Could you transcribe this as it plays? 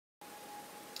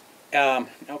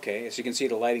Okay, as you can see,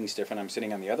 the lighting's different. I'm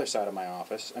sitting on the other side of my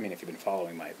office. I mean, if you've been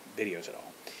following my videos at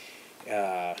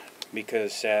all.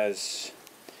 Because as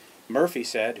Murphy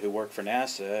said, who worked for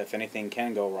NASA, if anything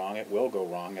can go wrong, it will go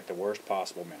wrong at the worst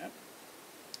possible minute.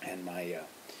 And my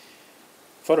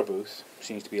photo booth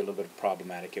seems to be a little bit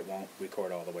problematic. It won't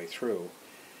record all the way through.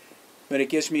 But it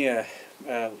gives me a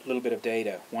little bit of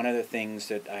data. One of the things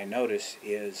that I notice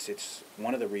is it's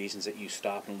one of the reasons that you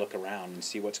stop and look around and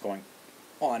see what's going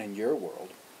on in your world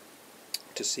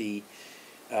to see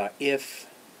if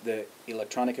the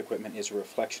electronic equipment is a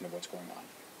reflection of what's going on.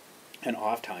 And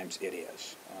oftentimes it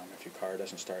is. If your car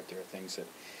doesn't start, there are things that,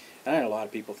 and I know a lot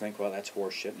of people think, well, that's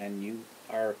horseshit, and you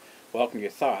are welcome to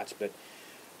your thoughts, but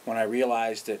when I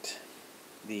realized that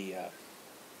the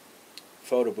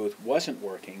photo booth wasn't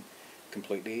working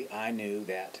completely, I knew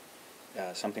that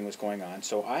something was going on.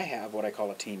 So I have what I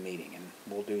call a team meeting, and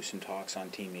we'll do some talks on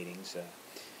team meetings.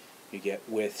 You get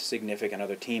with significant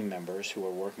other team members who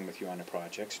are working with you on the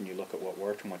projects, and you look at what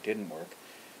worked and what didn't work,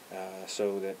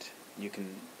 so that you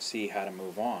can see how to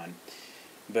move on.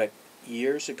 But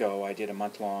years ago, I did a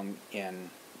month-long in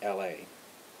L.A.,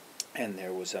 and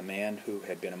there was a man who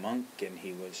had been a monk, and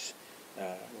he was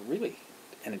really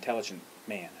an intelligent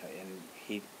man, and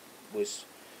he was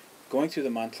going through the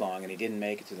month-long, and he didn't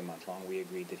make it through the month-long. We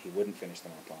agreed that he wouldn't finish the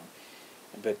month-long,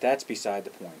 but that's beside the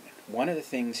point. One of the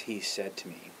things he said to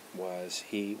me was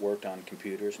he worked on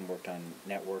computers and worked on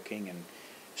networking and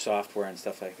software and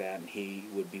stuff like that, and he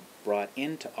would be brought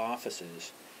into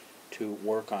offices to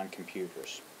work on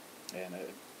computers, and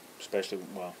especially,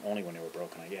 well, only when they were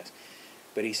broken, I guess.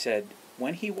 But he said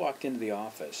when he walked into the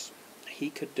office, he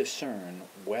could discern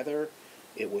whether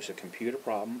it was a computer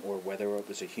problem or whether it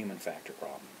was a human factor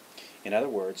problem. In other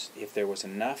words, if there was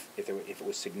enough, if it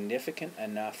was significant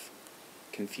enough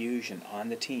confusion on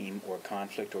the team or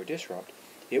conflict or disrupt,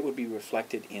 it would be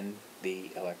reflected in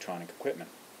the electronic equipment.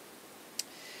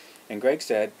 And Greg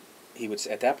said,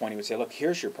 at that point he would say, look,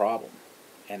 here's your problem,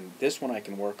 and this one I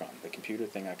can work on, the computer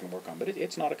thing I can work on, but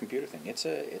it's not a computer thing, it's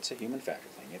a human factor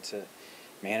thing, it's a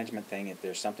management thing,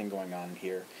 there's something going on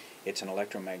here, it's an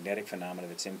electromagnetic phenomenon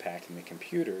that's impacting the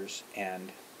computers,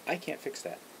 and I can't fix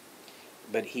that.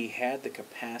 But he had the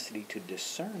capacity to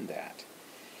discern that.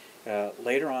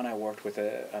 Later on I worked with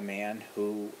a man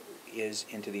who is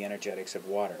into the energetics of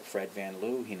water, Fred Van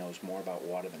Loo. He knows more about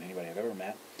water than anybody I've ever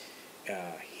met.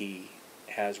 He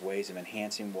has ways of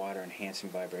enhancing water, enhancing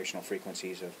vibrational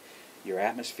frequencies of your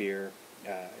atmosphere.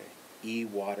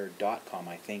 ewater.com,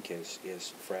 I think, is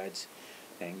Fred's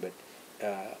thing, but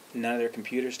none of their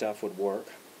computer stuff would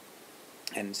work.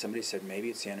 And somebody said, maybe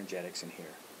it's the energetics in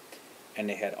here. And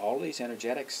they had all these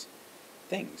energetics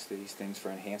things, these things for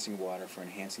enhancing water, for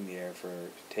enhancing the air, for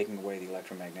taking away the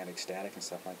electromagnetic static and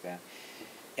stuff like that.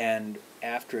 And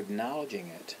after acknowledging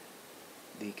it,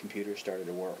 the computer started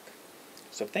to work.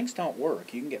 So if things don't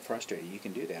work, you can get frustrated. You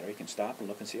can do that, or you can stop and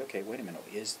look and see, okay, wait a minute,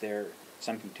 is there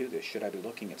something to this? Should I be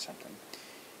looking at something?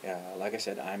 Like I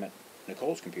said, I'm at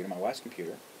Nicole's computer, my wife's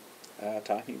computer,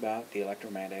 talking about the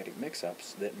electromagnetic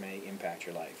mix-ups that may impact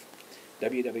your life.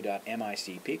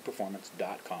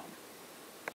 www.micpeakperformance.com